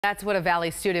That's what a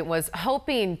Valley student was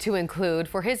hoping to include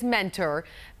for his mentor,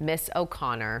 Miss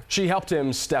O'Connor. She helped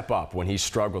him step up when he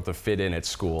struggled to fit in at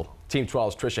school. Team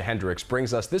 12's Trisha Hendricks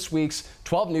brings us this week's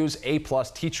 12 News A+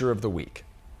 Teacher of the Week.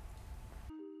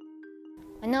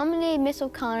 I nominated Miss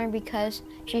O'Connor because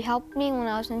she helped me when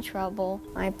I was in trouble.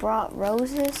 I brought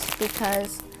roses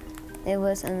because it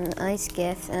was a nice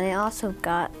gift, and I also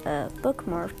got a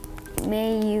bookmark.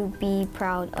 May you be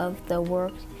proud of the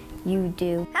work you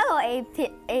do. Hello, A+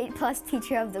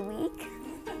 Teacher of the Week.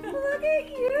 Look at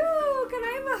you! Can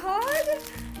I have a hug?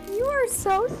 You are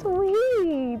so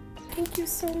sweet. Thank you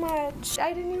so much.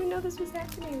 I didn't even know this was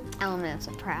happening. Element of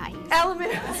surprise.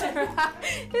 Element of surprise.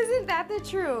 Isn't that the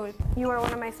truth? You are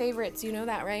one of my favorites. You know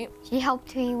that, right? She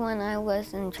helped me when I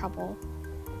was in trouble.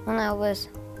 When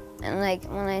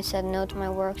I said no to my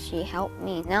work, she helped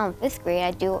me. Now in 5th grade,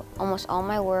 I do almost all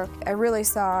my work. I really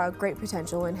saw great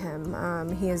potential in him.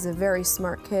 He is a very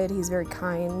smart kid. He's very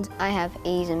kind. I have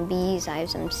A's and B's, I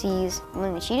have some C's.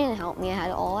 When she didn't help me, I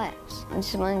had all F's. I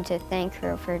just wanted to thank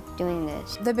her for doing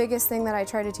this. The biggest thing that I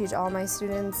try to teach all my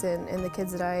students and the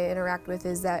kids that I interact with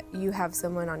is that you have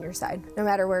someone on your side. No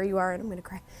matter where you are, and I'm gonna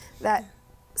cry, that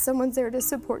someone's there to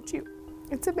support you.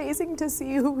 It's amazing to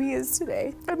see who he is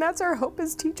today. And that's our hope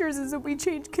as teachers, is that we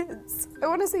change kids. I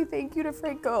want to say thank you to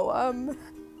Franco.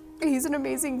 He's an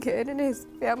amazing kid and his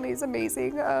family is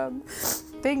amazing.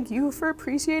 Thank you for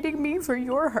appreciating me for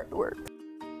your hard work.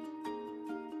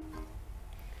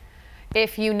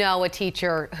 If you know a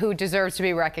teacher who deserves to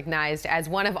be recognized as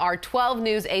one of our 12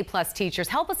 News A+ teachers,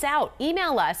 help us out.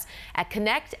 Email us at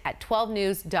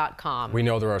connect@12news.com. We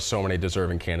know there are so many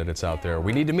deserving candidates out there.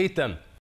 We need to meet them.